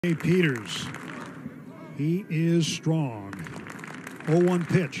Peters. He is strong. 0-1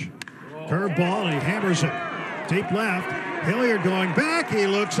 pitch. Curveball, and he hammers it. Deep left. Hilliard going back. He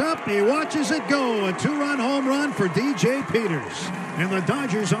looks up. He watches it go. A two-run home run for DJ Peters. And the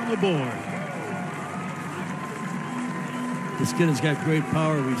Dodgers on the board. This kid has got great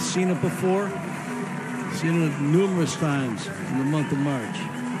power. We've seen it before. Seen it numerous times in the month of March.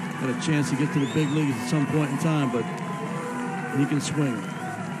 Had a chance to get to the big leagues at some point in time, but he can swing.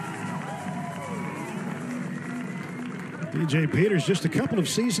 DJ Peters just a couple of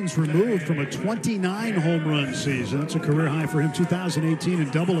seasons removed from a 29 home run season. That's a career high for him, 2018 in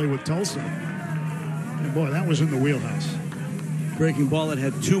Double-A with Tulsa. And boy, that was in the wheelhouse. Breaking ball that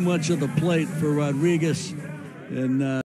had too much of the plate for Rodriguez. And